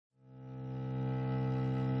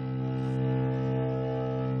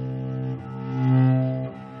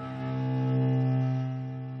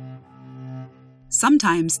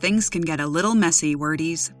Sometimes things can get a little messy,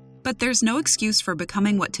 wordies, but there's no excuse for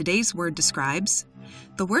becoming what today's word describes.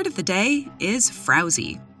 The word of the day is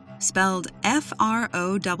frowsy, spelled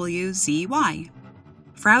Frowzy.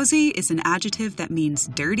 Frowsy is an adjective that means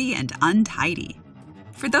dirty and untidy.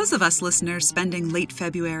 For those of us listeners spending late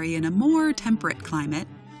February in a more temperate climate,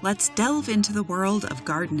 let's delve into the world of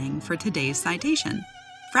gardening for today's citation.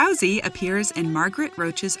 Frowsy appears in Margaret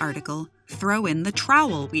Roach's article, Throw in the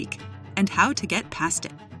Trowel Week, and How to Get Past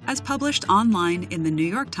It, as published online in the New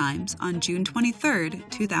York Times on June 23,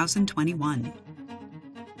 2021.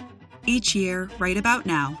 Each year, right about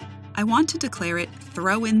now, I want to declare it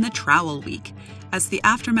Throw in the Trowel Week, as the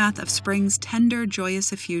aftermath of spring's tender,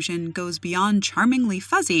 joyous effusion goes beyond charmingly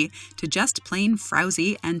fuzzy to just plain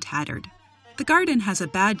frowsy and tattered. The garden has a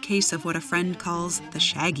bad case of what a friend calls the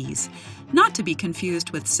shaggies, not to be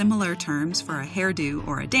confused with similar terms for a hairdo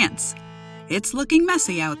or a dance. It's looking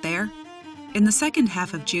messy out there. In the second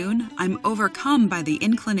half of June, I'm overcome by the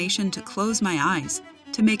inclination to close my eyes,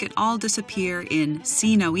 to make it all disappear in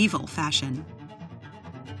see no evil fashion.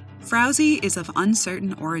 Frowsy is of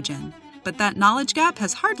uncertain origin, but that knowledge gap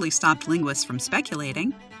has hardly stopped linguists from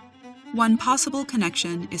speculating. One possible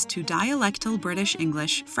connection is to dialectal British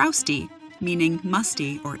English frowsty, meaning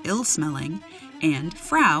musty or ill-smelling, and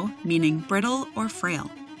frow, meaning brittle or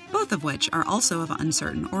frail, both of which are also of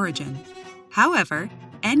uncertain origin. However,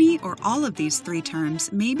 any or all of these three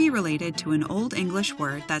terms may be related to an Old English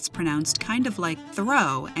word that's pronounced kind of like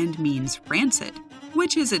throw and means rancid,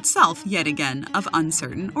 which is itself, yet again, of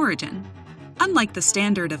uncertain origin. Unlike the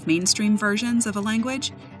standard of mainstream versions of a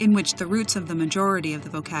language, in which the roots of the majority of the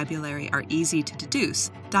vocabulary are easy to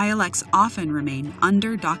deduce, dialects often remain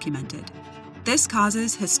under-documented. This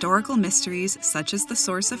causes historical mysteries, such as the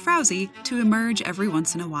source of frowsy, to emerge every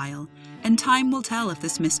once in a while, and time will tell if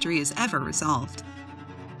this mystery is ever resolved.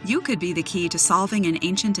 You could be the key to solving an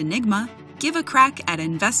ancient enigma. Give a crack at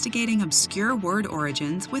investigating obscure word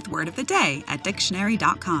origins with Word of the Day at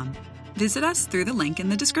dictionary.com. Visit us through the link in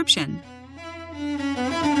the description.